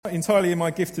Entirely in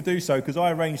my gift to do so because I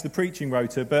arrange the preaching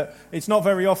rota, but it's not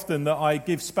very often that I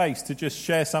give space to just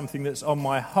share something that's on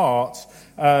my heart,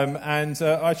 and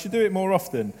I should do it more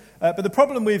often. But the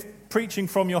problem with preaching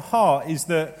from your heart is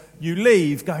that you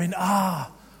leave going,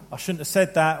 I shouldn't have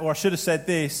said that, or I should have said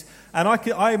this. And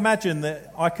I imagine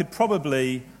that I could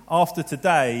probably, after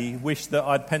today, wish that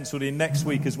I'd penciled in next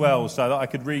week as well, so that I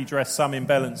could redress some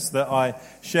imbalance that I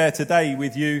share today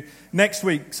with you next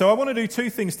week. So I want to do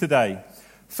two things today.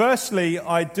 Firstly,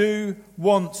 I do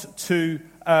want to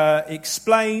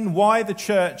explain why the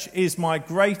church is my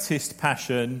greatest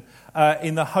passion,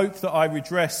 in the hope that I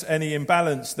redress any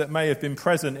imbalance that may have been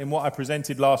present in what I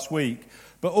presented last week.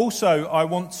 But also, I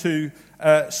want to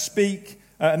speak,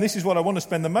 and this is what I want to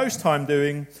spend the most time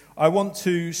doing, I want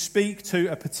to speak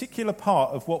to a particular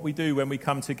part of what we do when we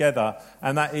come together,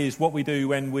 and that is what we do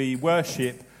when we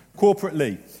worship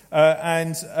corporately.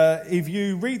 And if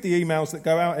you read the emails that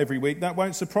go out every week, that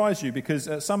won't surprise you, because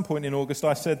at some point in August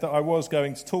I said that I was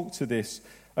going to talk to this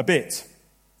a bit.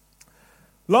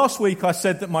 Last week I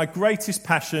said that my greatest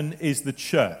passion is the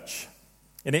church.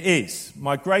 And it is.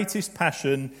 My greatest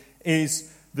passion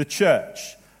is the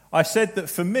church. I said that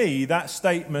for me that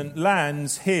statement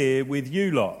lands here with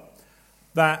you lot.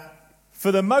 That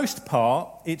for the most part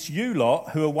it's you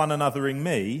lot who are one anothering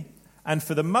me, and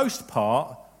for the most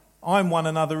part I'm one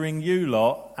anothering you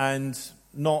lot and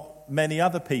not many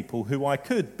other people who I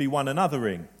could be one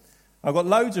anothering. I've got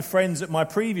loads of friends at my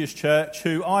previous church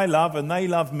who I love and they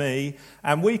love me,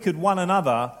 and we could one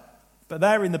another, but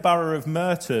they're in the borough of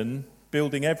Merton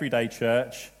building Everyday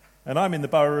Church, and I'm in the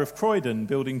borough of Croydon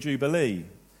building Jubilee,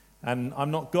 and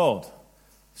I'm not God,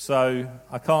 so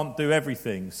I can't do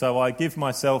everything. So I give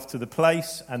myself to the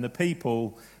place and the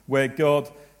people where God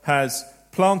has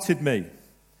planted me.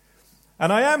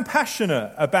 And I am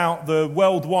passionate about the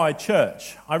worldwide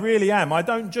church. I really am. I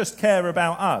don't just care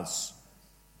about us.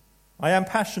 I am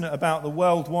passionate about the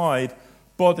worldwide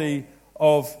body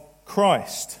of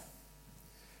Christ.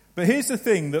 But here's the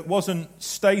thing that wasn't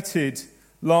stated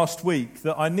last week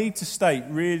that I need to state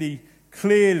really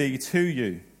clearly to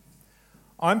you.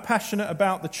 I'm passionate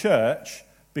about the church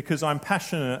because I'm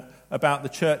passionate about the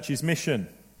church's mission.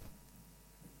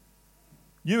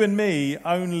 You and me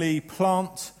only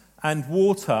plant and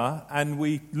water, and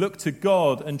we look to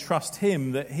God and trust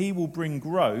Him that He will bring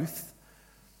growth.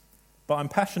 But I'm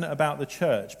passionate about the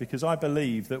church because I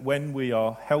believe that when we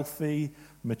are healthy,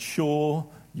 mature,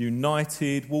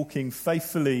 united, walking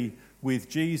faithfully with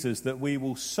Jesus, that we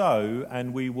will sow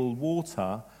and we will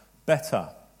water better.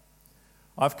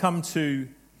 I've come to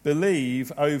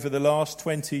believe over the last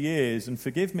 20 years, and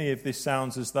forgive me if this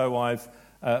sounds as though I've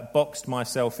boxed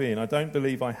myself in, I don't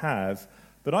believe I have,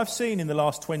 but I've seen in the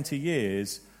last 20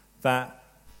 years that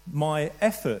my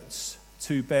efforts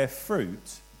to bear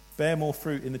more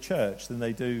fruit in the church than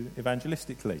they do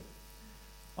evangelistically.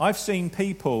 I've seen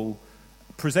people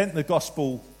present the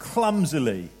gospel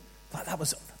clumsily. Like that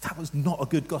was not a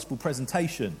good gospel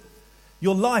presentation.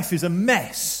 Your life is a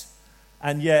mess.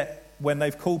 And yet, when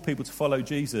they've called people to follow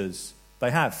Jesus, they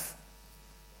have.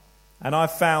 And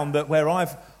I've found that where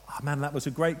that was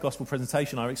a great gospel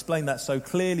presentation. I explained that so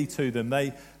clearly to them.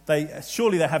 They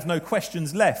surely they have no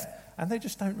questions left, and they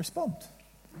just don't respond.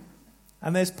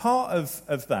 And there's part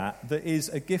of that is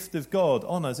a gift of God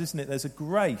on us, isn't it? There's a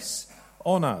grace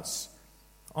on us.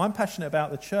 I'm passionate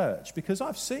about the church because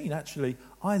I've seen, actually,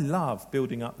 I love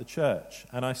building up the church.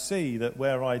 And I see that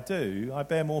where I do, I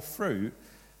bear more fruit,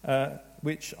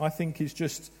 which I think is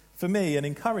just, for me, an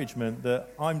encouragement that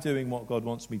I'm doing what God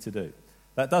wants me to do.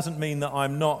 That doesn't mean that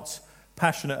I'm not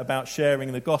passionate about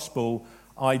sharing the gospel.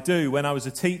 I do. When I was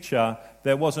a teacher,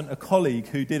 there wasn't a colleague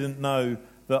who didn't know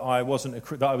that I was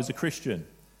a Christian.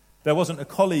 There wasn't a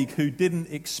colleague who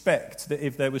didn't expect that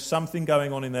if there was something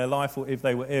going on in their life or if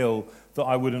they were ill, that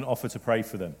I wouldn't offer to pray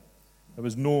for them. It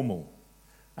was normal.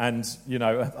 And,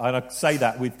 I say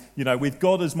that with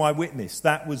God as my witness,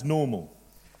 that was normal.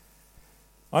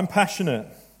 I'm passionate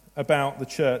about the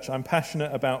church. I'm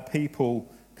passionate about people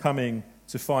coming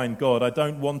to find God. I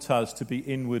don't want us to be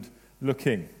inward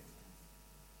looking.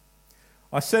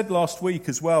 I said last week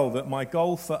as well that my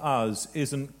goal for us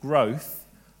isn't growth,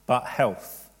 but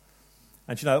health.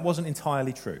 And that wasn't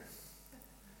entirely true.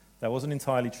 That wasn't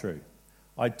entirely true.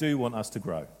 I do want us to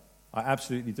grow. I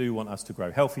absolutely do want us to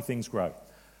grow. Healthy things grow.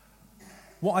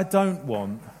 What I don't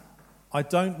want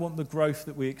the growth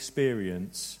that we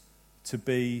experience to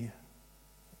be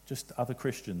just other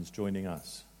Christians joining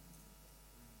us.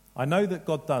 I know that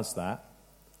God does that.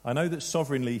 I know that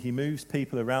sovereignly He moves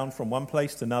people around from one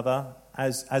place to another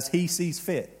as He sees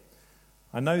fit.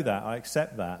 I know that. I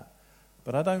accept that.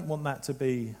 But I don't want that to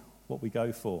be what we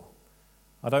go for.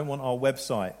 I don't want our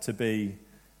website to be,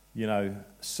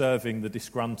 serving the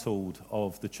disgruntled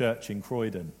of the church in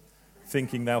Croydon,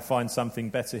 thinking they'll find something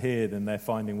better here than they're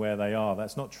finding where they are.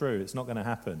 That's not true. It's not going to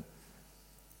happen.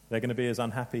 They're going to be as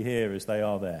unhappy here as they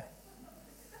are there.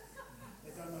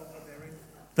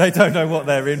 They don't know what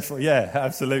they're in for. Yeah,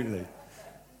 absolutely.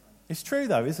 It's true,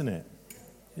 though, isn't it?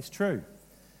 It's true.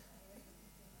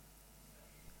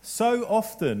 So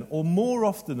often, or more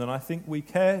often than I think we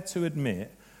care to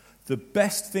admit, the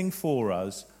best thing for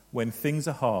us when things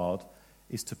are hard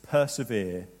is to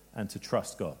persevere and to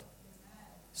trust God.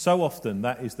 So often,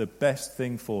 that is the best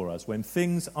thing for us. When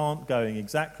things aren't going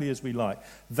exactly as we like,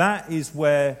 that is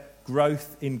where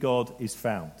growth in God is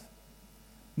found.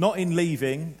 Not in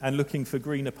leaving and looking for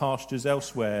greener pastures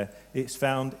elsewhere. It's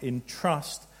found in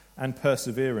trust and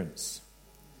perseverance.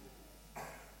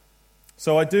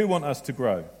 So I do want us to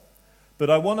grow. But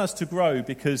I want us to grow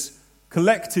because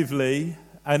collectively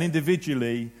and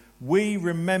individually, we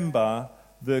remember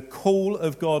the call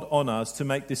of God on us to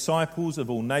make disciples of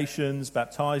all nations,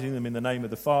 baptizing them in the name of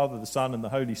the Father, the Son, and the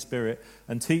Holy Spirit,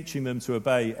 and teaching them to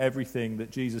obey everything that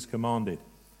Jesus commanded.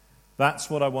 That's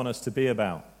what I want us to be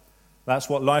about. That's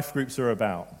what life groups are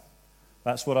about.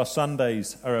 That's what our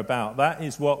Sundays are about. That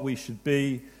is what we should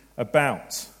be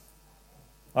about.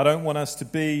 I don't want us to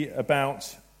be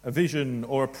about a vision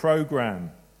or a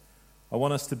program. I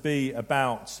want us to be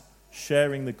about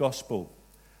sharing the gospel,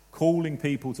 calling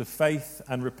people to faith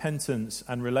and repentance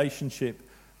and relationship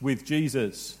with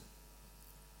Jesus.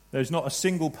 There's not a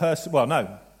single person... Well,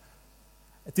 no.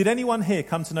 Did anyone here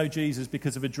come to know Jesus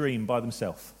because of a dream by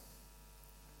themselves?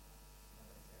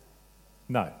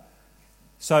 No.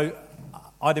 So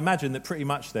I'd imagine that pretty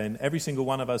much then every single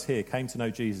one of us here came to know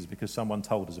Jesus because someone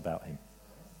told us about him.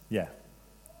 Yeah.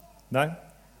 No?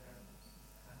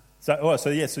 So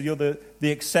you're the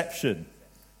exception.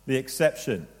 The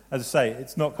exception. As I say,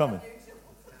 it's not common.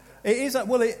 It is,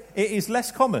 it is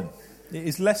less common. It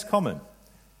is less common.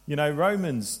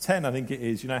 Romans 10, I think it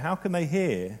is, how can they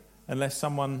hear unless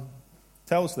someone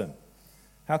tells them?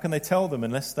 How can they tell them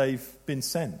unless they've been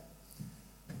sent?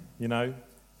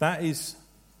 That is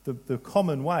the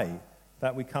common way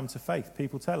that we come to faith.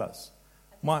 People tell us.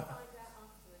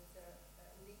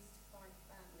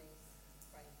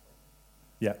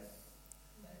 Yeah.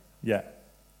 Yeah.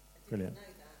 Brilliant.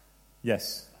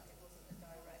 Yes.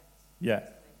 Yeah.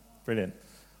 Brilliant.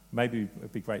 Maybe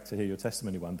it'd be great to hear your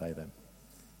testimony one day then.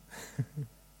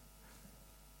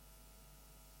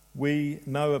 We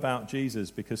know about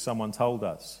Jesus because someone told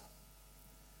us.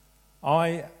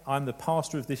 I'm the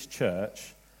pastor of this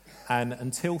church, and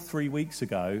until 3 weeks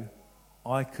ago,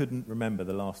 I couldn't remember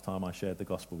the last time I shared the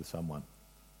gospel with someone.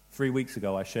 3 weeks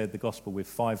ago, I shared the gospel with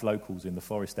 5 locals in the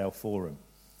Forestdale Forum.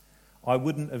 I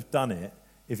wouldn't have done it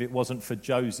if it wasn't for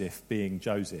Joseph being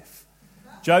Joseph.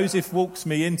 Joseph walks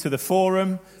me into the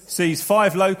forum, sees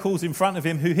 5 locals in front of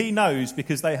him who he knows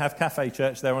because they have cafe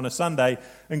church there on a Sunday,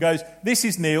 and goes, "This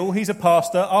is Neil, he's a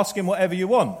pastor, ask him whatever you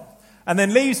want," and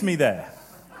then leaves me there.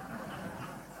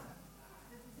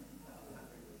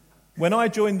 When I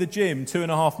joined the gym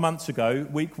 2.5 months ago,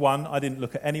 week 1, I didn't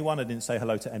look at anyone, I didn't say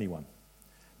hello to anyone.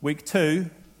 Week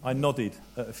 2, I nodded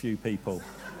at a few people.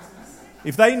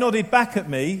 If they nodded back at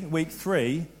me, week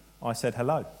 3, I said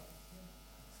hello.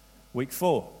 Week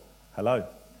 4, hello.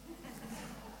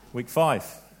 Week 5,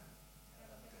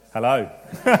 hello.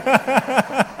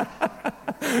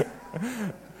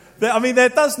 There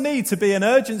does need to be an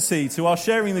urgency to our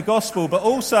sharing the gospel, but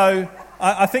also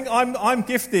I think I'm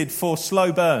gifted for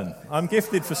slow burn. I'm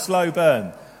gifted for slow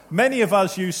burn. Many of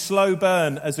us use slow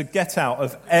burn as a get out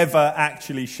of ever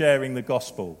actually sharing the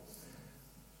gospel.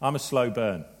 I'm a slow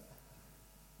burn.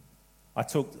 I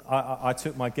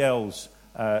took my girls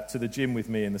to the gym with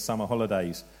me in the summer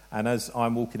holidays, and as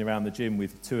I'm walking around the gym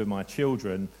with 2 of my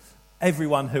children,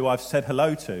 everyone who I've said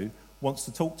hello to wants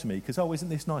to talk to me because, isn't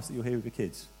this nice that you're here with your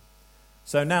kids?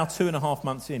 So now 2.5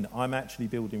 months in, I'm actually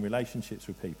building relationships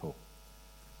with people.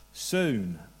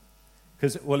 Soon,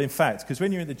 because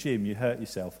when you're in the gym, you hurt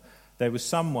yourself. There was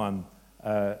someone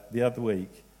the other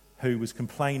week who was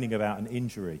complaining about an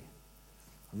injury.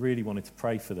 I really wanted to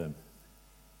pray for them.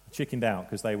 I chickened out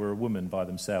because they were a woman by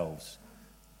themselves.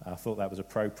 I thought that was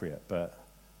appropriate, but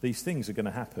these things are going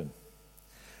to happen.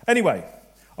 Anyway,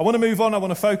 I want to move on. I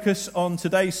want to focus on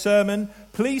today's sermon.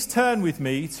 Please turn with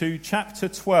me to chapter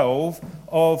 12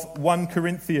 of 1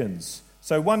 Corinthians.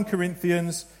 So 1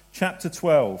 Corinthians chapter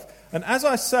 12. And as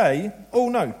I say,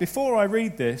 before I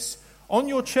read this, on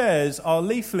your chairs are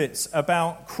leaflets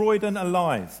about Croydon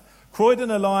Alive.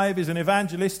 Croydon Alive is an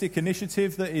evangelistic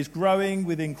initiative that is growing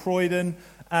within Croydon,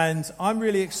 and I'm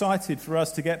really excited for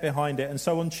us to get behind it. And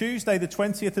so on Tuesday, the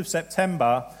 20th of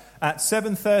September at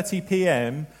 7:30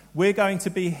 p.m, we're going to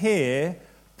be here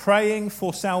praying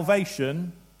for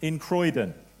salvation in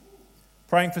Croydon.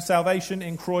 Praying for salvation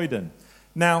in Croydon.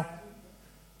 Now,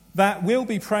 that we'll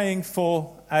be praying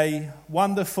for a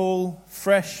wonderful,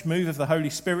 fresh move of the Holy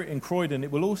Spirit in Croydon.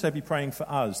 It will also be praying for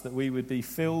us, that we would be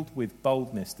filled with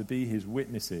boldness to be his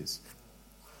witnesses,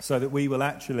 so that we will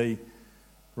actually,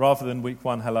 rather than week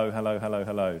one, hello, hello, hello,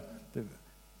 hello,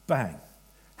 bang,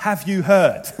 have you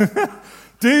heard?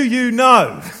 Do you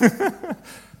know?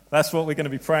 That's what we're going to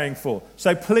be praying for.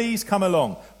 So please come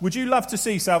along. Would you love to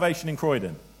see salvation in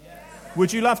Croydon?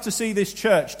 Would you love to see this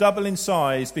church double in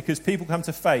size because people come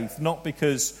to faith, not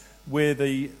because we're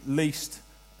the least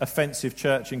offensive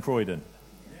church in Croydon?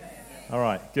 All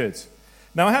right, good.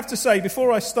 Now I have to say,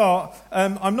 before I start,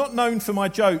 I'm not known for my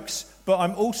jokes, but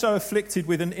I'm also afflicted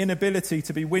with an inability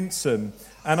to be winsome.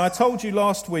 And I told you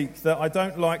last week that I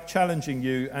don't like challenging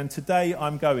you, and today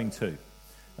I'm going to.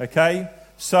 Okay?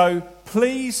 So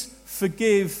please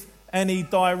forgive any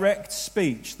direct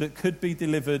speech that could be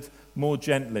delivered more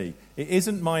gently. It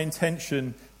isn't my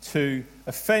intention to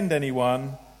offend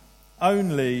anyone,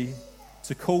 only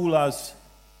to call us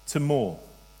to more.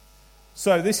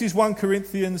 So this is 1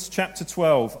 Corinthians chapter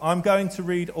 12. I'm going to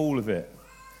read all of it.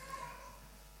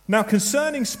 Now,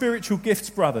 concerning spiritual gifts,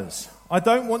 brothers, I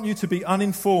don't want you to be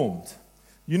uninformed.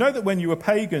 You know that when you were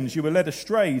pagans, you were led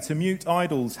astray to mute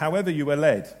idols, however you were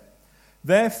led.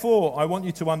 Therefore, I want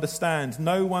you to understand,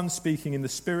 no one speaking in the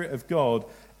Spirit of God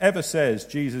ever says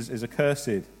Jesus is accursed,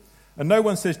 and no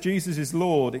one says Jesus is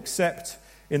Lord except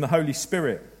in the Holy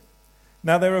Spirit.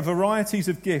 Now there are varieties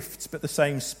of gifts, but the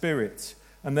same Spirit,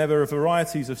 and there are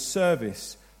varieties of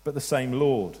service, but the same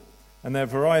Lord, and there are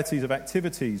varieties of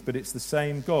activities, but it's the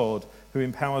same God who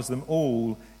empowers them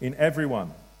all in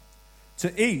everyone.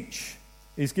 To each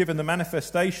is given the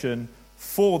manifestation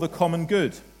for the common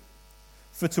good.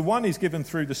 For to one is given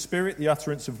through the Spirit the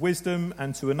utterance of wisdom,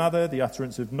 and to another the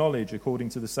utterance of knowledge according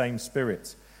to the same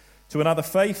Spirit. To another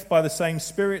faith by the same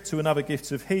Spirit, to another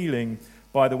gifts of healing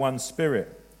by the one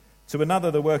Spirit. To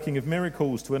another the working of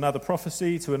miracles, to another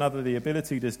prophecy, to another the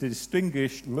ability to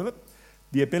distinguish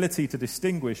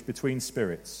between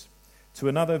spirits. To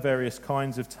another various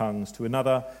kinds of tongues, to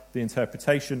another the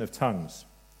interpretation of tongues.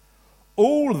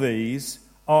 All these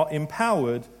are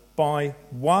empowered by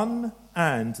one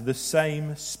and the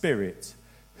same Spirit,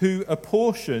 who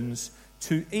apportions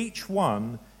to each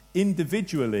one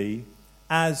individually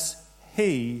as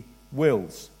he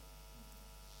wills.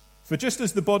 For just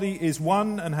as the body is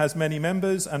one and has many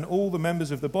members, and all the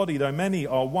members of the body, though many,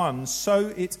 are one,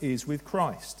 so it is with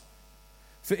Christ.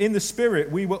 For in the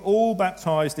Spirit we were all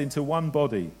baptized into one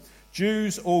body,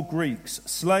 Jews or Greeks,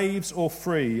 slaves or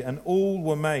free, and all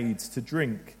were made to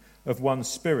drink of one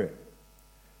Spirit.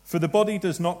 For the body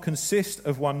does not consist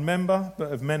of one member,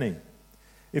 but of many.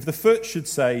 If the foot should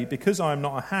say, because I am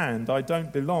not a hand, I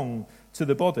don't belong to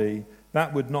the body,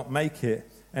 that would not make it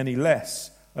any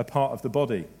less a part of the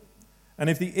body. And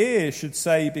if the ear should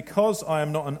say, because I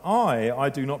am not an eye, I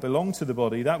do not belong to the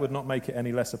body, that would not make it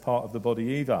any less a part of the body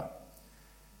either.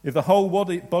 If the whole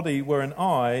body were an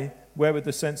eye, where would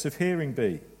the sense of hearing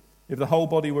be? If the whole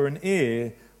body were an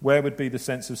ear, where would be the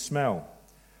sense of smell?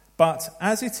 But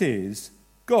as it is,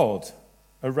 God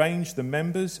arranged the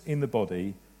members in the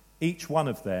body, each one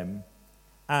of them,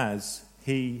 as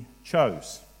he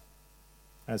chose.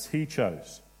 As he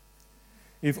chose.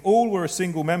 If all were a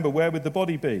single member, where would the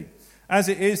body be? As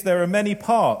it is, there are many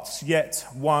parts, yet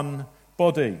one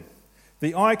body.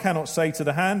 The eye cannot say to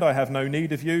the hand, I have no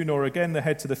need of you, nor again the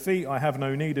head to the feet, I have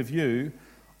no need of you.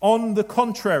 On the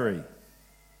contrary,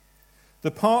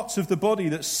 the parts of the body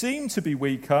that seem to be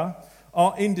weaker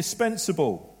are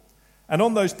indispensable. And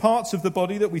on those parts of the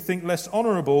body that we think less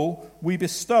honourable, we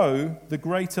bestow the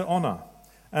greater honour.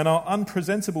 And our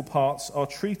unpresentable parts are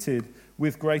treated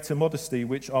with greater modesty,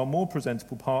 which our more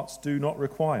presentable parts do not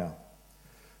require.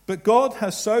 But God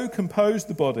has so composed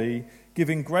the body,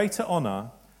 giving greater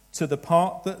honour to the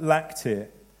part that lacked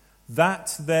it,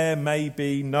 that there may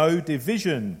be no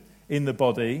division in the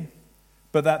body,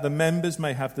 but that the members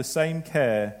may have the same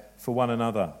care for one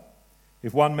another.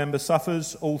 If one member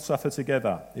suffers, all suffer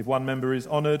together. If one member is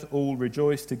honoured, all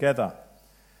rejoice together.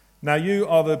 Now you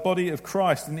are the body of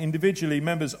Christ and individually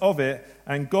members of it,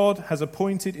 and God has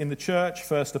appointed in the church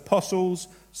first apostles,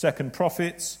 second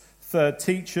prophets, third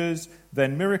teachers,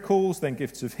 then miracles, then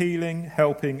gifts of healing,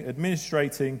 helping,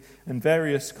 administrating, and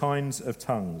various kinds of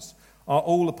tongues. Are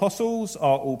all apostles?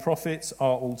 Are all prophets?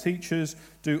 Are all teachers?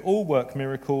 Do all work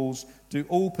miracles? Do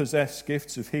all possess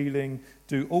gifts of healing?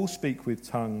 Do all speak with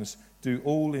tongues? Do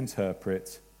all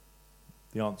interpret?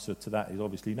 The answer to that is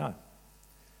obviously no.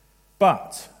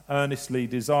 But earnestly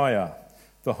desire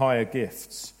the higher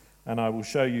gifts, and I will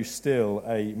show you still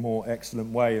a more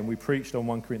excellent way. And we preached on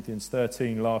 1 Corinthians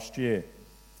 13 last year.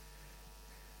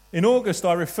 In August,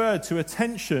 I referred to a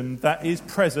tension that is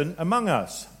present among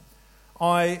us.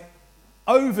 I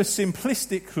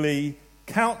oversimplistically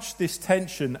couched this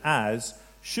tension as,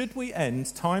 should we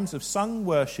end times of sung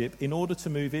worship in order to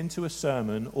move into a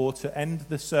sermon or to end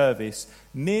the service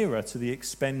nearer to the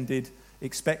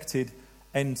expected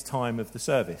end time of the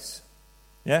service?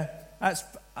 Yeah? That's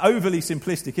overly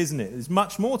simplistic, isn't it? There's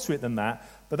much more to it than that,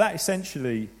 but that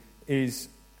essentially is,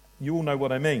 you all know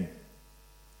what I mean.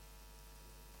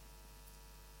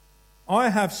 I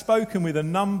have spoken with a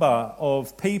number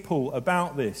of people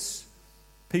about this.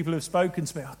 People have spoken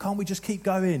to me, oh, can't we just keep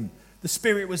going? The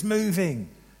Spirit was moving.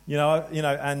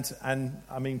 And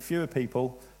I mean, fewer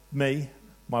people, me,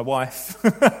 my wife,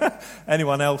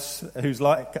 anyone else who's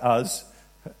like us,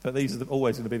 but these are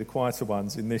always going to be the quieter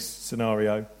ones in this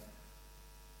scenario.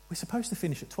 We're supposed to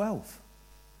finish at 12.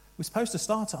 We're supposed to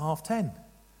start at 10:30.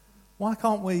 Why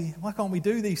can't we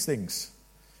do these things?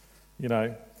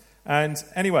 And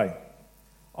anyway,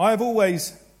 I've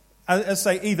always, as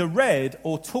I say, either read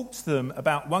or talked to them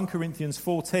about 1 Corinthians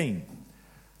 14.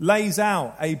 Lays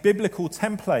out a biblical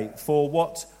template for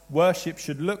what worship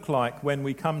should look like when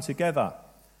we come together.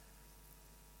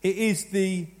 It's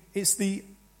the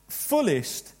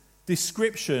fullest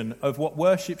description of what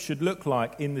worship should look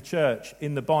like in the church,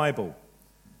 in the Bible.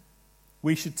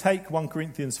 We should take 1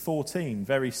 Corinthians 14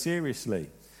 very seriously.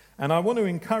 And I want to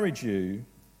encourage you,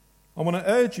 I want to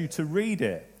urge you to read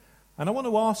it. And I want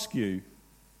to ask you,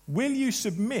 will you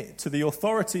submit to the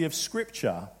authority of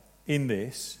Scripture in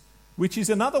this? Which is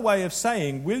another way of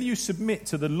saying, will you submit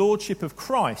to the lordship of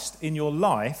Christ in your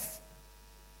life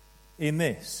in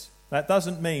this? That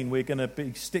doesn't mean we're going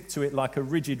to stick to it like a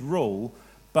rigid rule,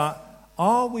 but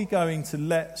are we going to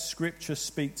let Scripture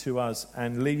speak to us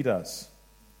and lead us?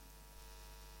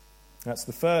 That's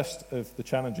the first of the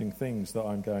challenging things that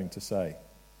I'm going to say.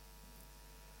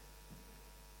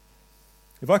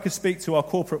 If I could speak to our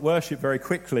corporate worship very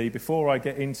quickly before I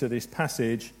get into this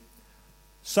passage.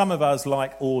 Some of us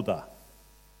like order.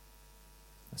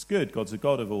 That's good. God's a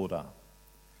God of order.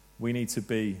 We need to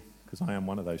be, because I am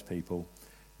one of those people,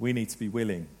 we need to be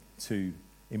willing to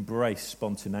embrace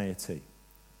spontaneity.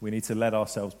 We need to let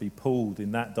ourselves be pulled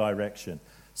in that direction.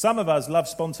 Some of us love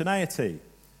spontaneity.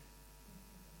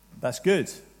 That's good.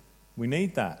 We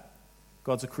need that.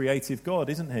 God's a creative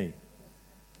God, isn't he?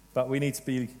 But we need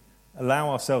to allow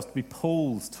ourselves to be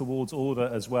pulled towards order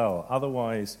as well.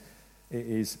 Otherwise, it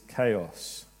is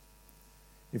chaos.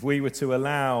 If we were to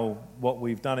allow what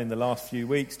we've done in the last few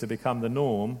weeks to become the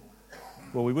norm,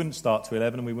 well, we wouldn't start to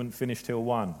 11 and we wouldn't finish till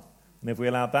 1. And if we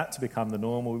allowed that to become the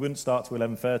norm, well, we wouldn't start to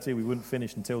 11:30, we wouldn't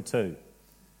finish until 2.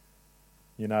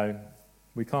 We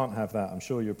can't have that. I'm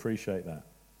sure you appreciate that.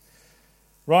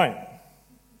 Right.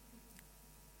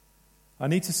 I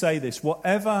need to say this.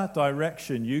 Whatever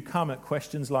direction you come at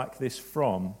questions like this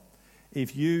from,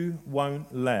 if you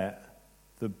won't let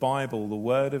the Bible, the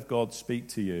Word of God, speak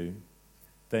to you,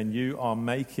 then you are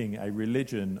making a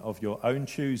religion of your own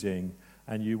choosing,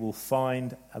 and you will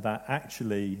find that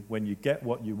actually, when you get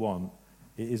what you want,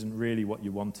 it isn't really what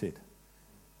you wanted.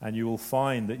 And you will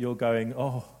find that you're going,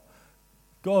 oh,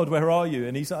 God, where are you?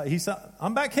 And he's like,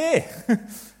 I'm back here.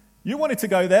 You wanted to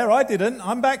go there, I didn't.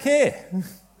 I'm back here.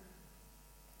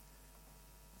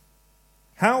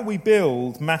 How we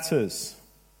build matters.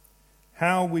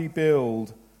 How we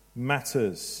build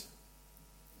matters.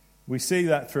 We see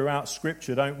that throughout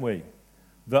Scripture, don't we?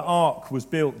 The ark was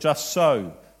built just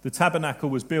so. The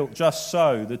tabernacle was built just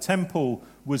so. The temple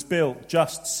was built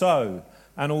just so.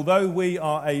 And although we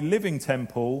are a living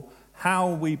temple, how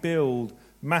we build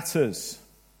matters.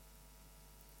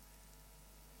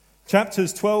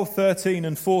 Chapters 12, 13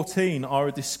 and 14 are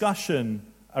a discussion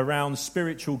around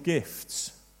spiritual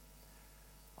gifts.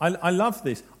 I love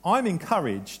this. I'm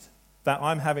encouraged that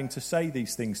I'm having to say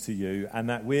these things to you and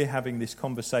that we're having this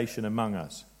conversation among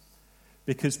us.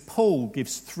 Because Paul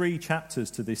gives 3 chapters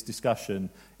to this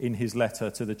discussion in his letter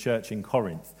to the church in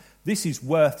Corinth. This is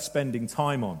worth spending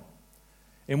time on.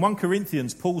 In 1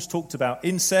 Corinthians, Paul's talked about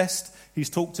incest.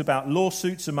 He's talked about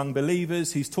lawsuits among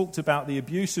believers. He's talked about the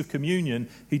abuse of communion.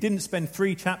 He didn't spend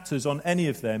 3 chapters on any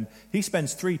of them. He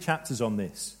spends 3 chapters on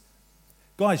this.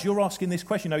 Guys, you're asking this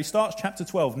question. He starts chapter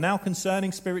 12, now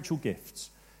concerning spiritual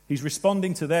gifts. He's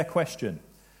responding to their question.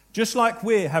 Just like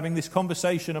we're having this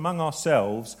conversation among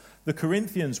ourselves, the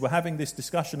Corinthians were having this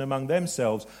discussion among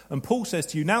themselves, and Paul says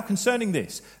to you, now concerning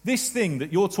this thing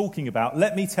that you're talking about,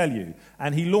 let me tell you.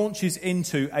 And he launches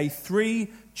into a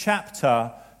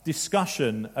 3-chapter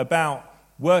discussion about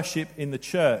worship in the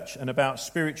church and about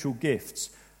spiritual gifts.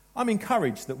 I'm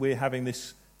encouraged that we're having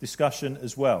this discussion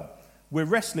as well. We're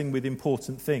wrestling with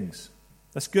important things.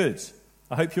 That's good.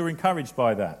 I hope you're encouraged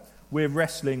by that. We're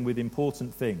wrestling with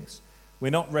important things. We're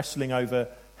not wrestling over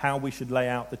how we should lay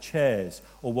out the chairs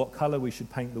or what colour we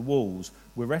should paint the walls.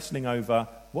 We're wrestling over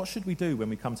what should we do when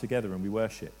we come together and we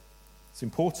worship. It's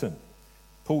important.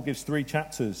 Paul gives 3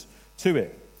 chapters to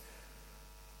it.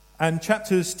 And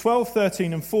chapters 12,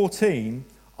 13 and 14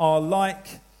 are like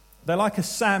a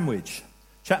sandwich.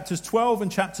 Chapters 12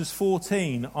 and chapters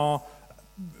 14 are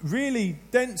really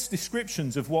dense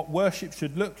descriptions of what worship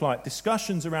should look like,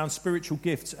 discussions around spiritual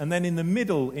gifts, and then in the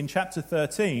middle, in chapter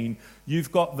 13,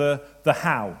 you've got the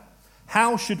how.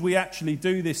 How should we actually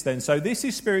do this then? So this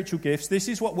is spiritual gifts, this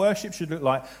is what worship should look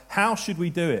like. How should we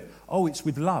do it? Oh, it's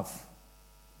with love.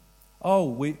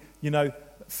 Oh,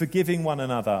 forgiving one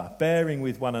another, bearing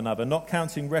with one another, not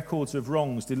counting records of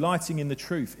wrongs, delighting in the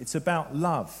truth. It's about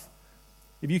love.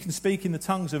 If you can speak in the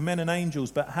tongues of men and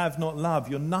angels but have not love,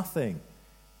 you're nothing.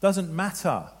 Doesn't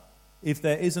matter if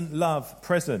there isn't love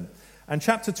present. And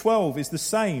chapter 12 is the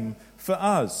same for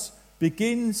us.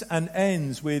 Begins and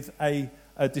ends with a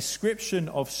description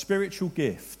of spiritual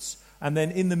gifts. And then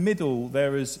in the middle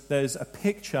there's a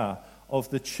picture of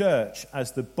the church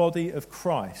as the body of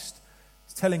Christ.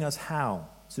 It's telling us how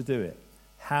to do it.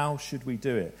 How should we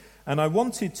do it? And I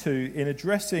wanted to, in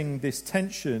addressing this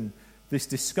tension, this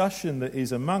discussion that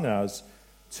is among us,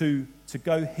 to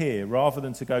go here rather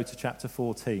than to go to chapter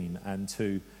 14 and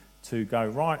to go,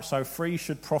 right, so 3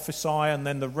 should prophesy and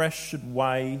then the rest should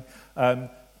weigh.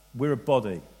 We're a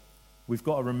body. We've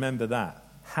got to remember that.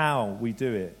 How we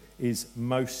do it is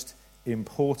most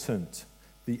important.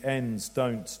 The ends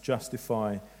don't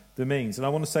justify the means. And I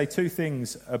want to say 2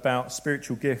 things about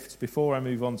spiritual gifts before I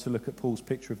move on to look at Paul's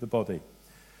picture of the body.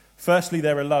 Firstly,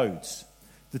 there are loads.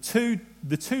 The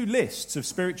two lists of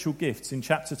spiritual gifts in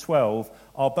chapter 12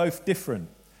 are both different,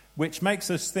 which makes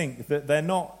us think that they're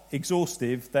not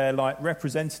exhaustive, they're like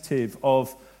representative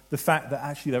of the fact that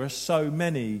actually there are so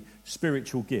many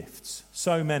spiritual gifts,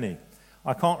 so many.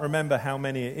 I can't remember how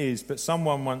many it is, but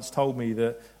someone once told me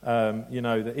that,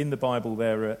 that in the Bible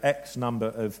there are X number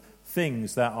of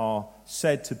things that are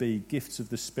said to be gifts of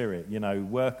the Spirit,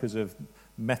 workers of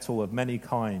metal of many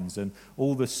kinds and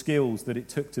all the skills that it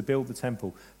took to build the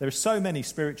temple. There are so many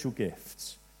spiritual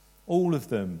gifts, all of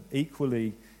them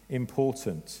equally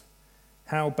important.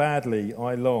 How badly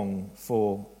I long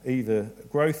for either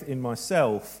growth in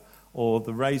myself or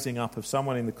the raising up of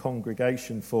someone in the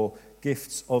congregation for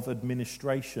gifts of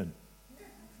administration.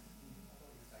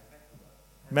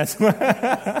 Metalwork.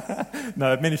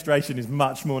 No, administration is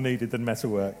much more needed than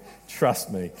metalwork.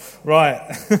 Trust me.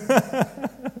 Right.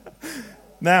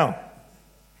 Now,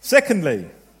 secondly,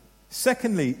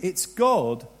 it's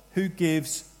God who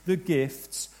gives the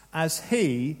gifts as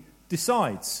he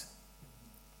decides.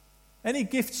 Any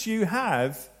gifts you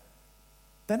have,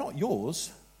 they're not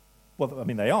yours. Well, I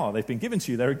mean, they are. They've been given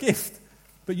to you. They're a gift.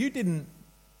 But you didn't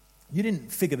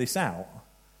figure this out.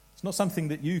 It's not something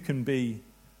that you can be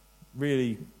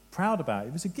really proud about.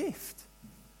 It was a gift.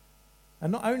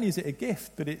 And not only is it a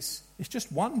gift, but it's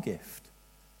just one gift.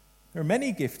 There are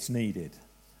many gifts needed.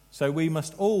 So we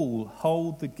must all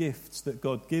hold the gifts that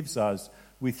God gives us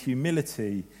with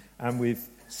humility and with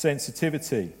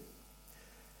sensitivity.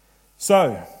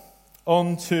 So,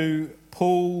 on to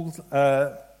Paul's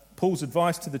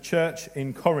advice to the church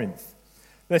in Corinth.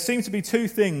 There seem to be 2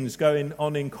 things going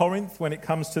on in Corinth when it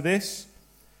comes to this.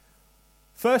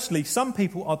 Firstly, some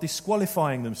people are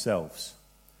disqualifying themselves.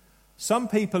 Some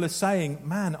people are saying,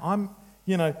 man,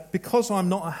 because I'm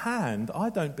not a hand, I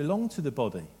don't belong to the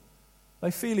body. They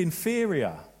feel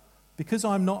inferior. Because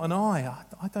I'm not an eye,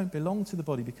 I don't belong to the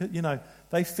body. Because,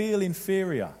 they feel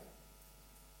inferior.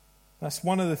 That's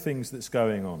one of the things that's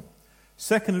going on.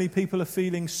 Secondly, people are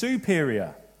feeling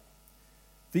superior.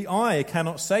 The eye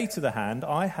cannot say to the hand,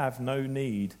 I have no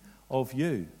need of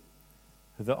you.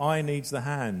 The eye needs the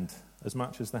hand as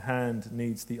much as the hand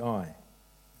needs the eye.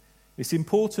 It's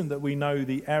important that we know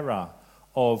the error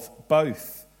of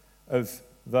both of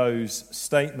those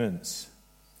statements.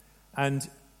 And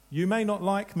you may not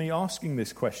like me asking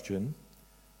this question,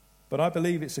 but I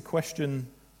believe it's a question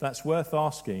that's worth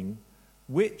asking.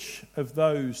 Which of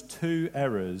those 2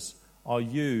 errors are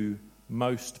you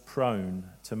most prone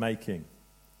to making?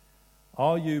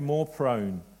 Are you more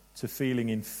prone to feeling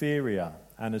inferior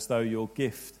and as though your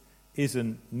gift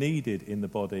isn't needed in the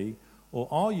body, or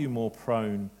are you more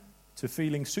prone to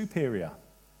feeling superior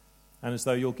and as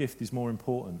though your gift is more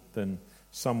important than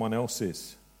someone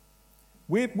else's?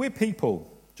 We're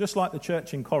people, just like the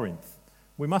church in Corinth.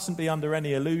 We mustn't be under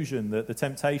any illusion that the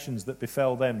temptations that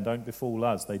befell them don't befall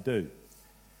us. They do.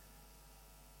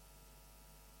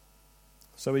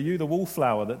 So are you the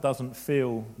wallflower that doesn't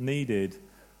feel needed,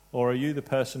 or are you the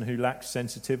person who lacks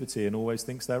sensitivity and always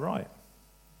thinks they're right?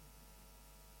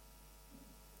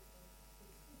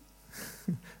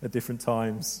 At different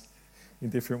times, in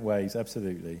different ways,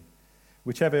 absolutely.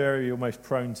 Whichever area you're most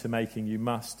prone to making, you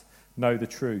must know the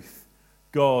truth.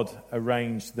 God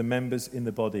arranged the members in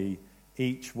the body,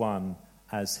 each one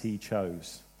as he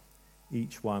chose.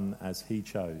 Each one as he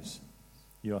chose.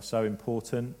 You are so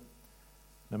important.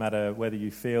 No matter whether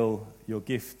you feel your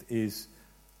gift is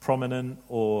prominent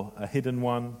or a hidden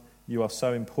one, you are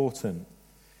so important.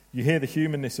 You hear the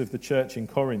humanness of the church in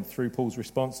Corinth through Paul's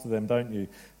response to them, don't you?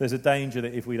 There's a danger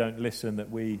that if we don't listen, that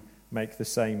we make the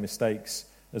same mistakes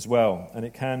as well. And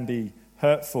it can be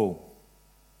hurtful.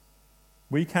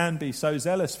 We can be so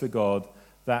zealous for God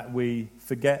that we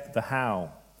forget the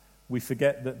how. We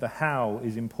forget that the how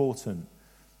is important.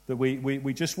 That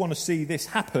we just want to see this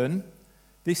happen.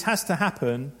 This has to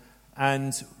happen.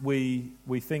 And we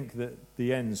think that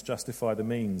the ends justify the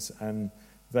means. And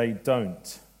they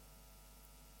don't.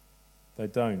 They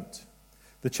don't.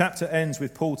 The chapter ends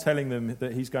with Paul telling them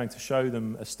that he's going to show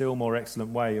them a still more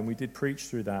excellent way. And we did preach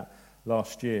through that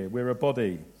last year. We're a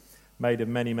body made of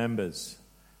many members,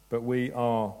 but we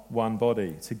are one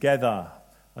body. Together,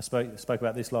 I spoke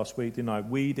about this last week, didn't I?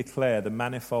 We declare the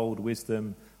manifold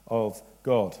wisdom of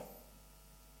God.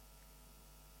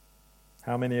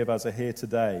 How many of us are here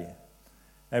today?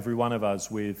 Every one of us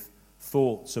with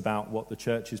thoughts about what the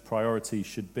church's priorities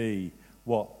should be,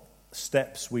 what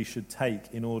steps we should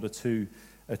take in order to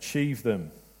achieve them.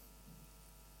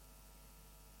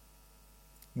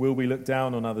 Will we look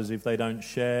down on others if they don't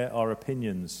share our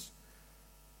opinions?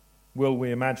 Will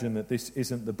we imagine that this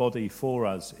isn't the body for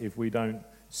us if we don't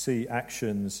see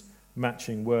actions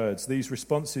matching words? These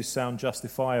responses sound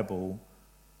justifiable.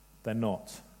 They're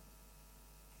not.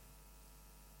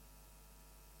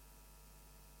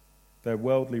 They're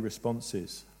worldly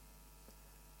responses.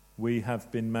 We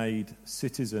have been made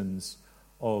citizens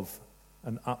of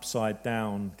an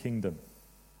upside-down kingdom.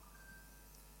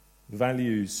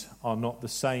 Values are not the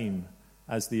same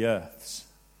as the earth's.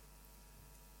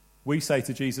 We say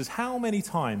to Jesus, how many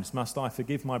times must I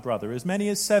forgive my brother? As many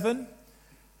as 7?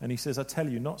 And he says, I tell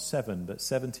you, not 7, but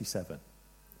 77.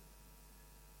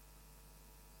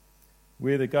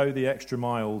 We're the go the extra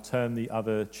mile, turn the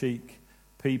other cheek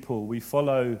people. We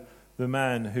follow the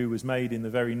man who was made in the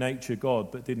very nature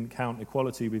God, but didn't count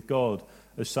equality with God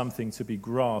as something to be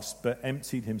grasped, but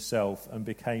emptied himself and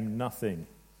became nothing.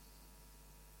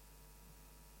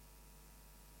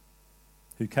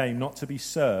 Who came not to be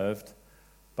served,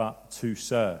 but to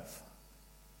serve.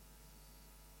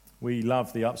 We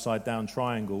love the upside-down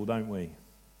triangle, don't we,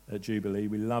 at Jubilee?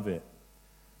 We love it.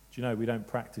 Do you know, we don't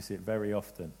practice it very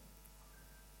often.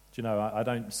 Do you know, I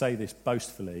don't say this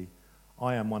boastfully.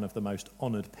 I am one of the most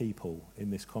honoured people in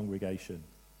this congregation,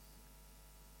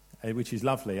 which is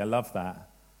lovely. I love that.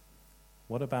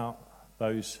 What about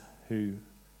those who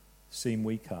seem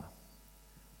weaker?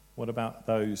 What about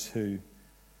those who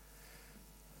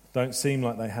don't seem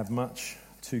like they have much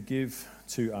to give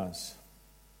to us?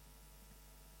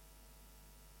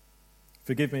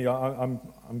 Forgive me, I'm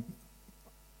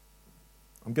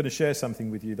going to share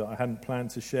something with you that I hadn't planned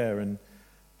to share, and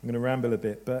I'm going to ramble a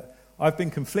bit, but I've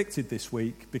been conflicted this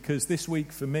week because this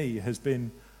week for me has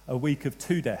been a week of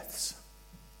 2 deaths.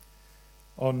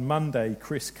 On Monday,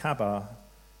 Chris Cabba,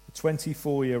 a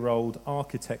 24-year-old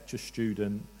architecture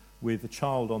student with a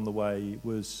child on the way,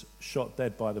 was shot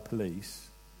dead by the police,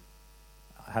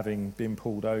 having been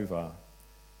pulled over.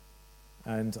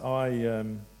 And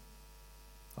I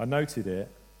noted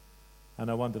it, and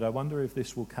I wonder if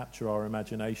this will capture our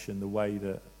imagination the way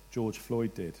that George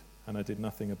Floyd did, and I did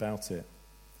nothing about it.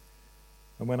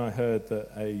 And when I heard that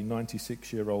a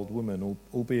 96-year-old woman,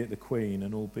 albeit the Queen,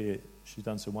 and albeit she's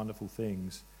done some wonderful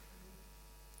things,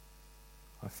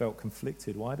 I felt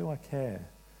conflicted. Why do I care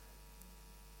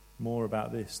more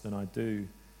about this than I do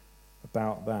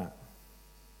about that?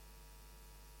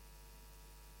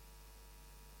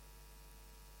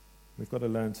 We've got to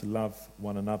learn to love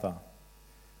one another.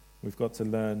 We've got to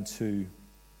learn to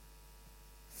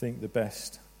think the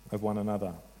best of one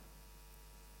another.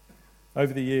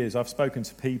 Over the years, I've spoken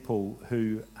to people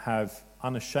who have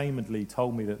unashamedly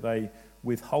told me that they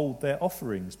withhold their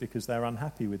offerings because they're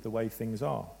unhappy with the way things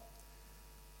are.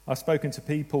 I've spoken to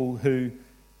people who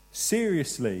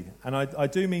seriously, and I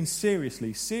do mean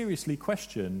seriously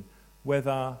question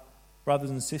whether brothers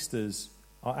and sisters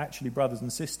are actually brothers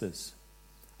and sisters.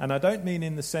 And I don't mean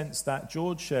in the sense that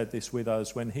George shared this with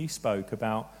us when he spoke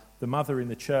about the mother in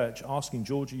the church asking,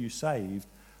 George, are you saved?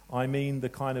 I mean the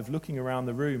kind of looking around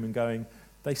the room and going,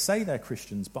 they say they're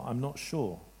Christians, but I'm not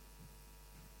sure.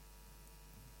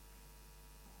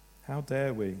 How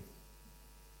dare we?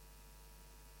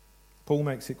 Paul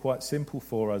makes it quite simple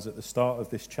for us at the start of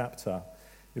this chapter.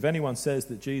 If anyone says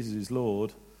that Jesus is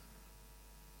Lord,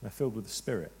 they're filled with the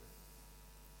Spirit.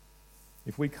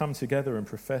 If we come together and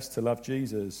profess to love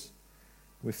Jesus,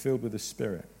 we're filled with the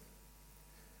Spirit.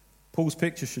 Paul's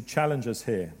picture should challenge us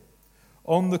here.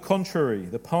 On the contrary,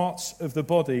 the parts of the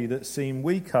body that seem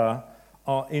weaker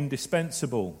are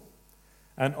indispensable.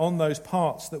 And on those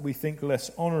parts that we think less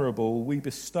honourable, we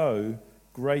bestow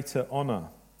greater honour.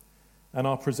 And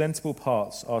our presentable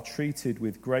parts are treated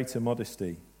with greater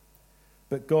modesty.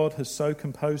 But God has so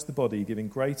composed the body, giving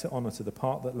greater honour to the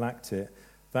part that lacked it,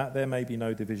 that there may be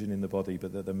no division in the body,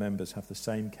 but that the members have the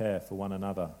same care for one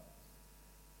another.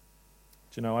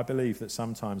 Do you know, I believe that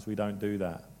sometimes we don't do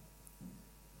that.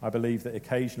 I believe that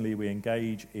occasionally we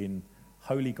engage in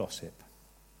holy gossip.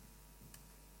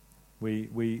 We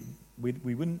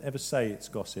wouldn't ever say it's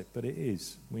gossip, but it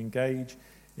is. We engage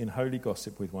in holy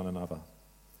gossip with one another.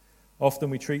 Often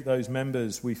we treat those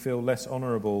members we feel less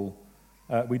honourable.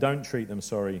 We don't treat them,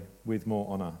 with more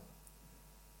honour.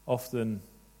 Often,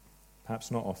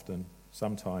 perhaps not often,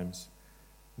 sometimes,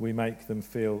 we make them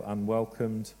feel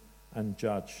unwelcomed and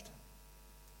judged.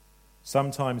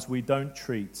 Sometimes we don't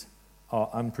treat our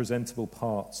unpresentable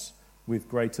parts with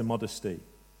greater modesty.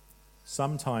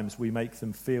 Sometimes we make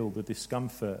them feel the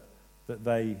discomfort that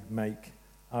they make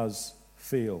us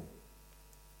feel.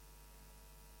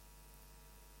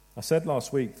 I said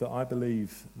last week that I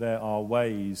believe there are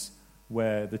ways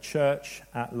where the church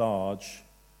at large,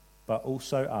 but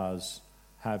also us,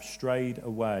 have strayed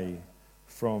away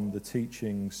from the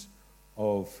teachings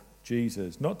of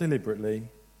Jesus. Not deliberately,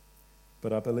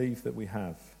 but I believe that we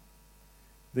have.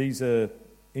 These are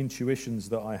intuitions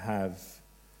that I have.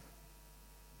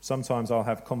 Sometimes I'll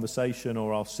have conversation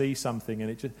or I'll see something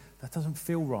and that doesn't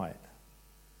feel right.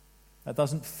 That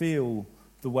doesn't feel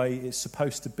the way it's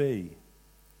supposed to be.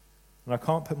 And I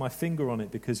can't put my finger on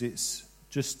it because it's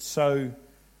just so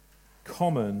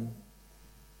common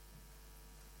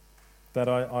that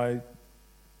I'm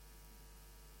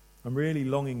really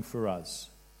longing for us.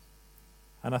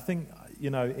 And I think,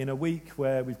 in a week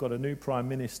where we've got a new Prime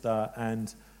Minister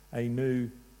and a new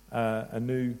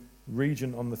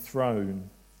regent on the throne,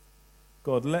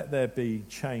 God, let there be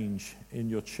change in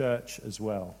your church as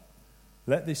well.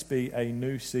 Let this be a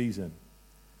new season.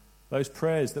 Those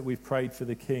prayers that we've prayed for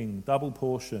the King, double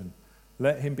portion,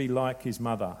 let him be like his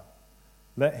mother.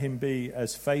 Let him be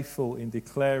as faithful in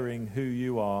declaring who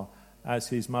you are as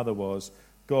his mother was.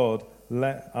 God,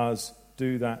 let us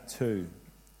do that too.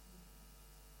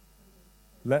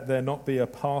 Let there not be a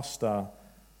pastor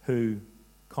who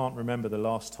can't remember the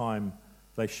last time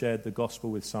they shared the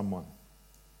gospel with someone.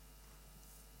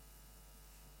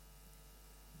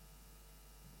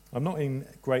 I'm not in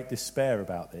great despair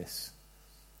about this.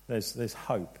 There's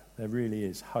hope. There really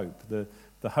is hope.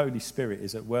 The Holy Spirit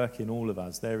is at work in all of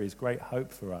us. There is great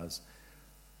hope for us.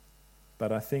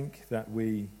 But I think that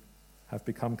we have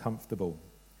become comfortable.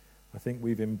 I think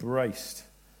we've embraced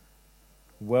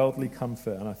worldly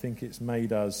comfort, and I think it's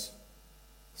made us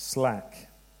slack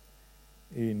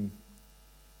in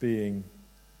being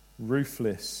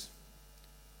ruthless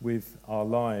with our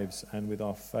lives and with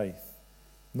our faith.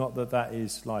 Not that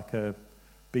is like a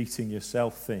beating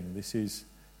yourself thing. This is,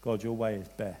 God, your way is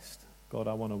best. God,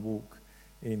 I want to walk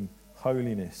in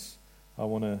holiness. I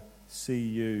want to see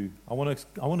you. I want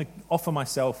to offer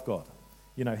myself, God.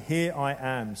 Here I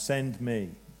am, send me.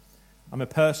 I'm a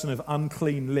person of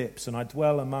unclean lips, and I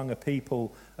dwell among a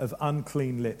people of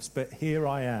unclean lips, but here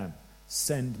I am,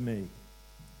 send me.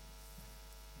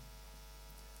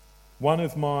 One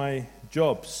of my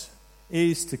jobs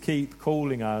is to keep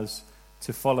calling us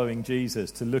to following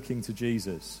Jesus, to looking to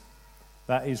Jesus.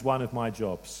 That is one of my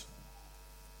jobs.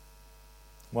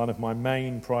 One of my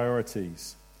main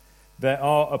priorities. There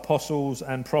are apostles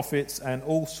and prophets and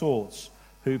all sorts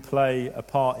who play a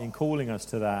part in calling us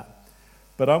to that.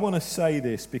 But I want to say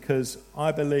this because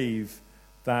I believe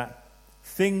that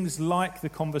things like the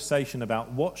conversation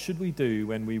about what should we do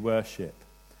when we worship,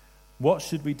 what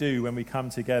should we do when we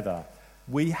come together,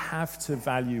 we have to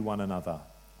value one another.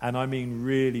 And I mean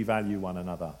really value one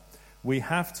another. We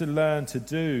have to learn to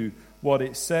do what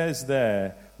it says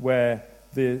there, where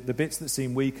the bits that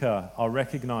seem weaker are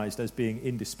recognized as being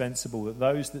indispensable, that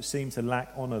those that seem to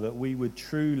lack honor, that we would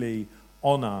truly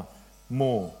honor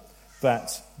more,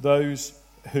 that those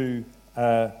who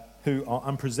are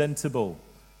unpresentable.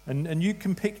 And you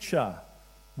can picture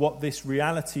what this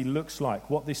reality looks like,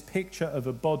 what this picture of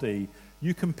a body,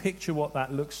 you can picture what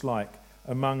that looks like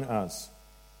among us.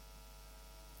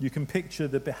 You can picture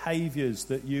the behaviors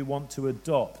that you want to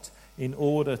adopt in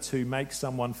order to make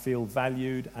someone feel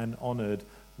valued and honored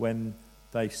when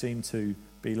they seem to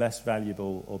be less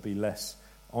valuable or be less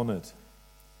honored.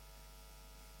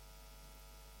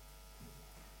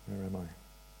 Where am I?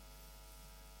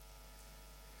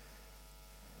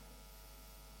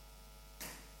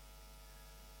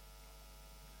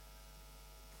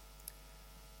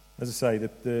 As I say,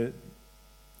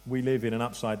 we live in an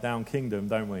upside-down kingdom,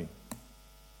 don't we?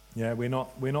 Yeah, we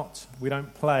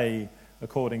don't play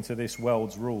according to this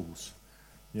world's rules.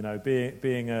 You know,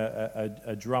 being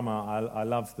a drummer, I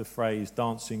love the phrase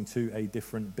 "dancing to a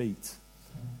different beat."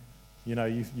 You know,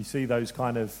 you see those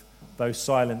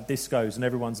silent discos, and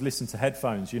everyone's listening to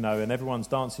headphones, you know, and everyone's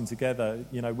dancing together.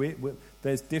 You know,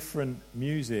 there's different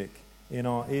music in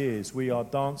our ears. We are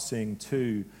dancing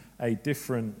to a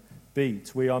different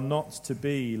beat. We are not to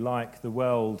be like the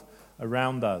world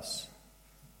around us.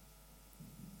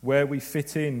 Where we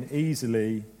fit in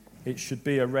easily, it should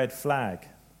be a red flag.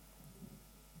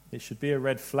 It should be a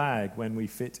red flag when we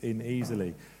fit in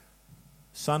easily.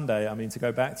 Sunday, to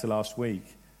go back to last week,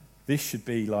 this should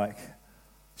be like,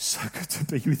 so good to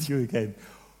be with you again.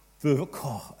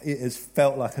 It has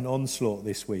felt like an onslaught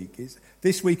this week.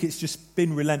 This week it's just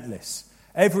been relentless.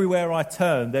 Everywhere I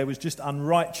turned, there was just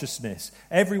unrighteousness.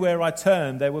 Everywhere I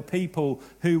turned, there were people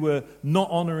who were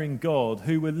not honouring God,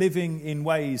 who were living in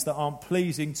ways that aren't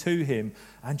pleasing to Him.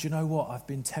 And do you know what? I've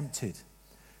been tempted.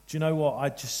 Do you know what? I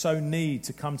just so need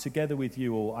to come together with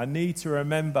you all. I need to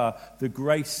remember the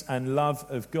grace and love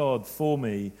of God for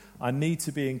me. I need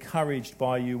to be encouraged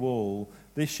by you all.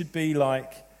 This should be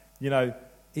like,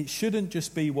 it shouldn't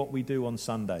just be what we do on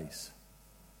Sundays.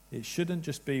 It shouldn't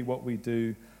just be what we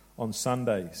do on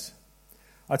Sundays.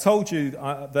 I told you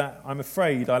that I'm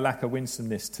afraid I lack a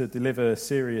winsomeness to deliver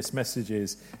serious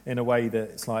messages in a way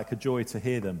that it's like a joy to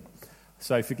hear them.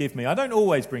 So forgive me. I don't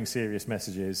always bring serious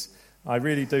messages. I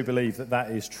really do believe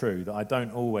that is true, that I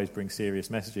don't always bring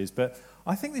serious messages. But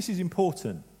I think this is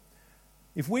important.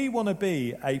 If we want to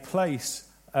be a place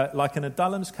like an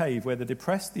Adullam's cave where the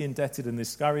depressed, the indebted and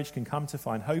discouraged can come to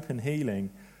find hope and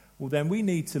healing, well then we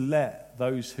need to let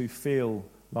those who feel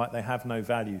like they have no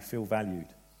value feel valued.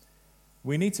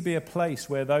 We need to be a place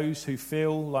where those who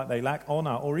feel like they lack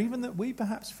honour, or even that we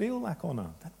perhaps feel lack honour,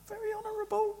 they're very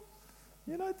honourable.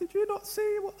 Did you not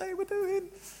see what they were doing?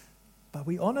 But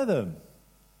we honour them.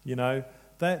 They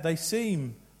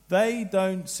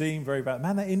don't seem very bad.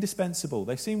 Man, they're indispensable.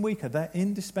 They seem weaker. They're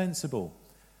indispensable.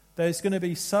 There's going to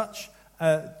be so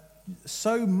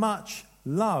much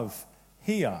love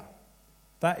here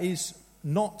that is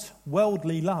not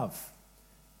worldly love.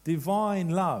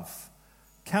 Divine love,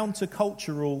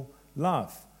 countercultural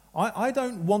love. I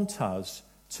don't want us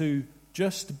to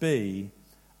just be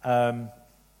a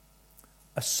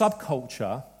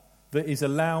subculture that is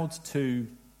allowed to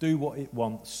do what it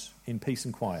wants in peace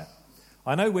and quiet.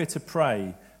 I know we're to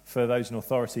pray for those in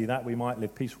authority that we might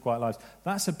live peaceful, quiet lives.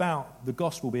 That's about the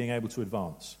gospel being able to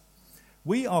advance.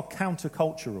 We are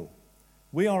countercultural.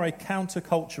 We are a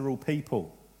countercultural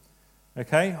people.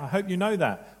 Okay, I hope you know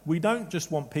that. We don't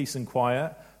just want peace and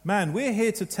quiet. Man, we're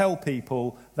here to tell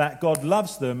people that God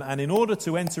loves them, and in order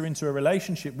to enter into a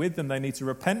relationship with them, they need to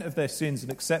repent of their sins and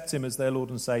accept Him as their Lord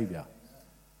and Saviour.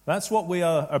 That's what we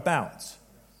are about.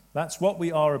 That's what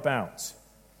we are about.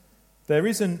 There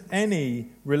isn't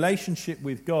any relationship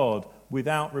with God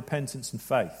without repentance and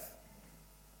faith.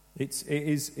 It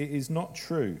is not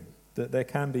true that there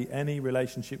can be any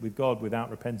relationship with God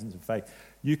without repentance and faith.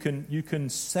 You can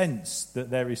sense that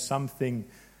there is something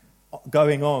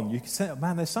going on. You can say,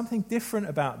 man, there's something different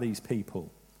about these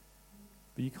people.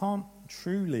 But you can't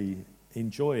truly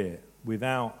enjoy it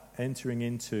without entering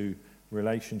into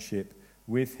relationship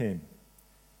with Him.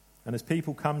 And as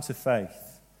people come to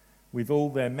faith with all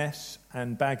their mess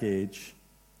and baggage,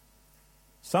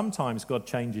 sometimes God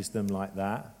changes them like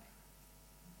that.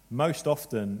 Most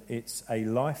often it's a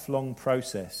lifelong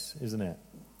process, isn't it?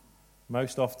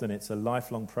 Most often it's a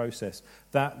lifelong process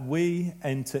that we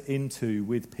enter into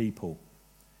with people.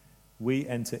 We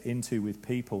enter into with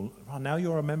people. Now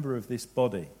you're a member of this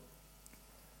body.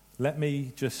 Let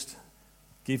me just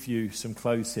give you some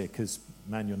clothes here because,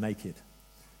 man, you're naked.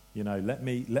 Let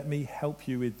me help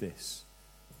you with this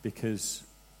because,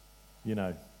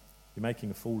 you're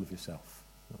making a fool of yourself.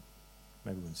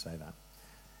 Maybe we wouldn't say that.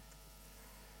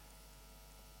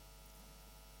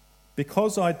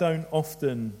 Because I don't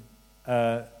often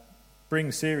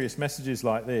bring serious messages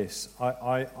like this,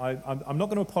 I'm not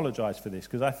going to apologise for this,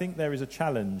 because I think there is a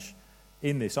challenge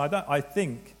in this. I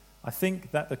think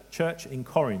that the church in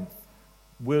Corinth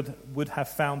would have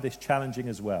found this challenging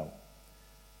as well.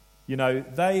 You know,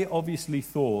 they obviously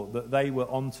thought that they were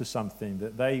onto something,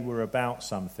 that they were about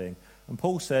something. And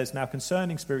Paul says, now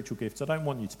concerning spiritual gifts, I don't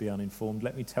want you to be uninformed.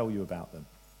 Let me tell you about them.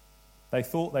 They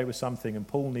thought they were something, and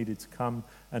Paul needed to come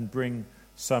and bring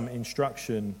some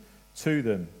instruction to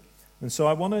them. And so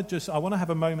I want to have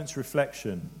a moment's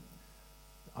reflection.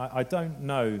 I don't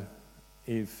know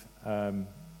if I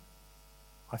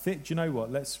think. Do you know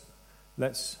what? Let's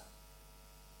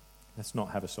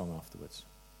not have a song afterwards.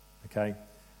 Okay.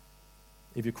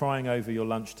 If you're crying over your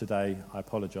lunch today, I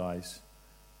apologise,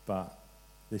 but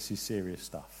this is serious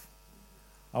stuff.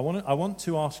 I want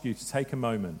to ask you to take a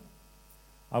moment.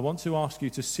 I want to ask you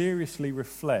to seriously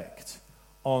reflect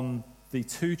on the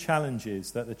two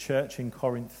challenges that the church in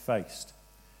Corinth faced.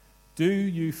 Do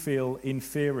you feel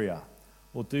inferior,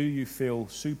 or do you feel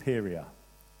superior?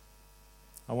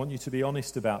 I want you to be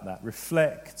honest about that.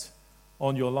 Reflect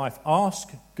on your life. Ask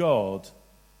God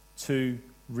to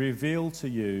reveal to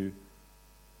you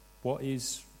what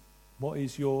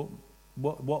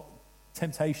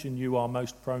temptation you are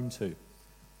most prone to.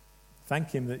 Thank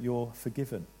him that you're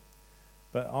forgiven,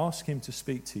 but ask him to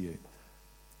speak to you.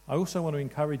 I also want to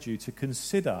encourage you to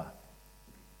consider,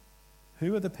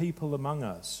 who are the people among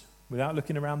us, without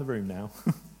looking around the room now,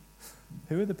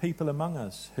 who are the people among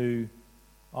us who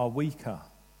are weaker,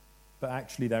 but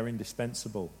actually they're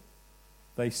indispensable.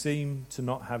 They seem to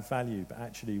not have value, but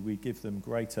actually we give them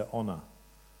greater honour.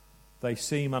 They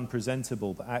seem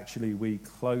unpresentable, but actually we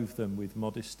clothe them with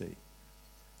modesty.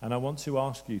 And I want to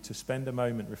ask you to spend a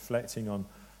moment reflecting on,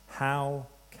 how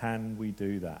can we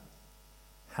do that?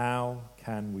 How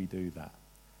can we do that?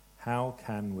 How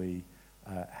can we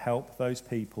help those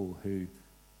people who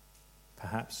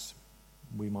perhaps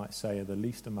we might say are the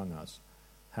least among us?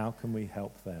 How can we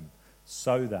help them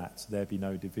so that there be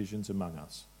no divisions among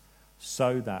us,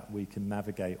 so that we can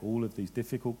navigate all of these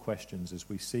difficult questions as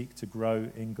we seek to grow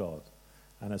in God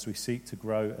and as we seek to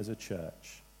grow as a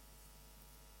church?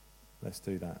 Let's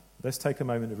do that. Let's take a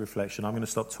moment of reflection. I'm going to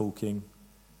stop talking.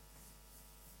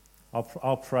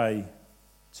 I'll pray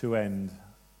to end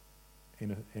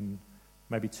in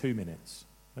maybe 2 minutes.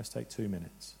 Let's take 2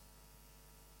 minutes.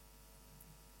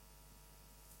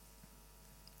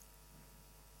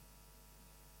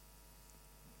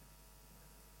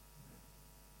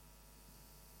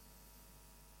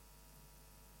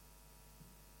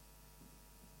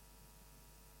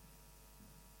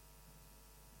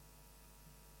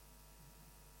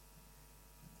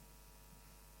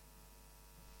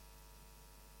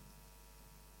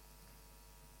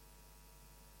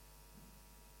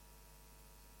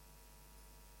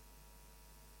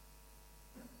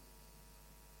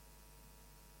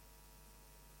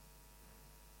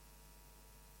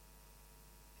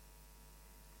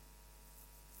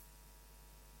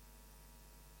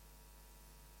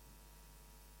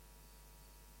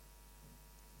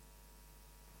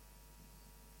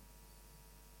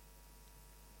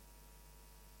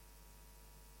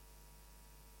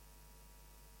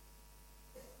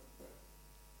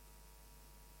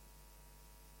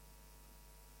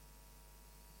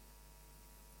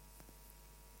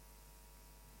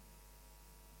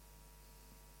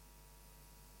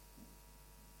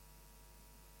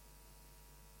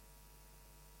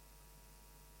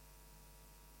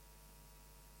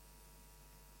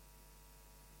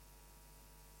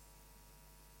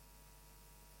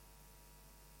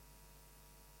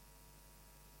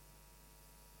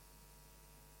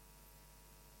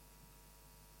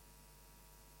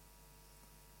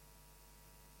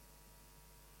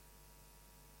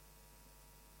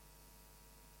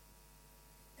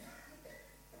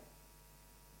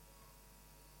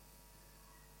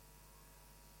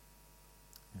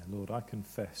 Lord, I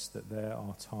confess that there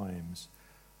are times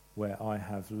where I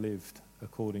have lived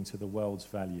according to the world's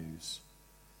values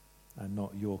and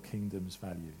not your kingdom's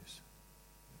values.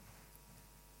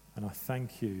 And I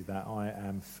thank you that I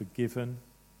am forgiven,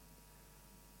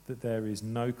 that there is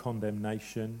no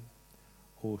condemnation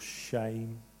or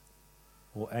shame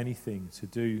or anything to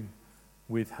do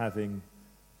with having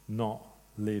not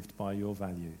lived by your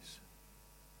values.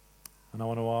 And I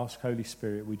want to ask, Holy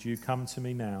Spirit, would you come to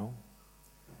me now?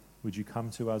 Would you come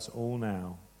to us all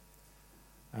now?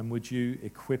 And would you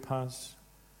equip us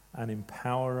and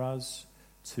empower us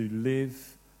to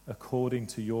live according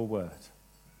to your word,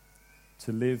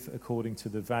 to live according to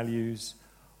the values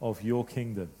of your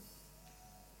kingdom?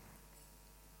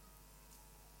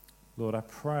 Lord, I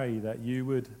pray that you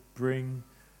would bring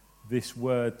this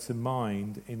word to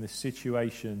mind in the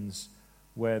situations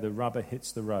where the rubber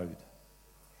hits the road.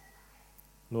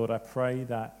 Lord, I pray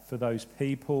that for those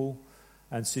people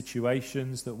and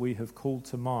situations that we have called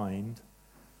to mind,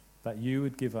 that you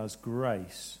would give us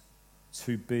grace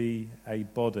to be a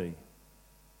body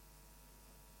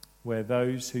where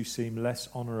those who seem less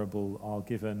honourable are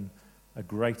given a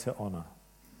greater honour,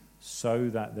 so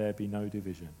that there be no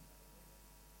division.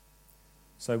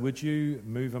 So would you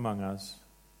move among us?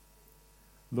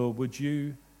 Lord, would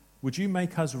you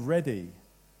make us ready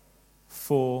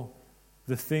for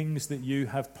the things that you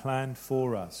have planned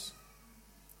for us?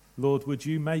 Lord, would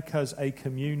you make us a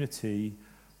community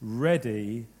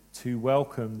ready to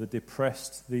welcome the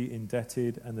depressed, the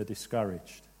indebted, and the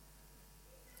discouraged?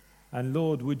 And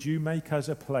Lord, would you make us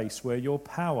a place where your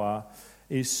power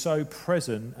is so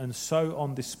present and so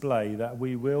on display that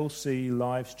we will see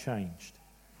lives changed?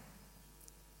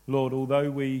 Lord,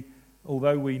 although we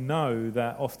know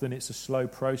that often it's a slow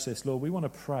process, Lord, we want to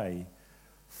pray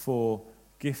for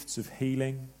gifts of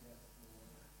healing.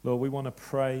 Lord, we want to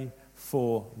pray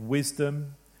for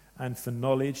wisdom and for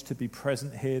knowledge to be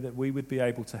present here, that we would be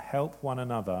able to help one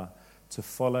another to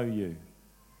follow you,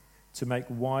 to make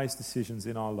wise decisions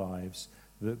in our lives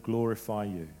that glorify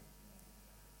you.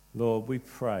 Lord, we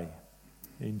pray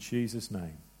in Jesus'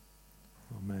 name.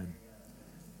 Amen.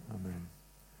 Amen.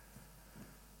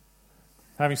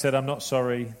 Having said I'm not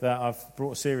sorry that I've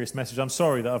brought a serious message. I'm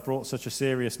sorry that I've brought such a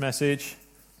serious message.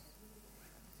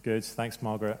 Good. Thanks,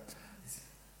 Margaret.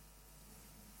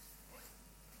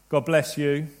 God bless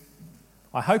you.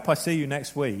 I hope I see you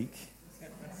next week.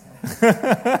 It's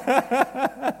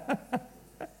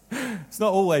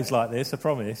not always like this, I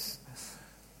promise.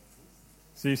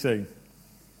 See you soon.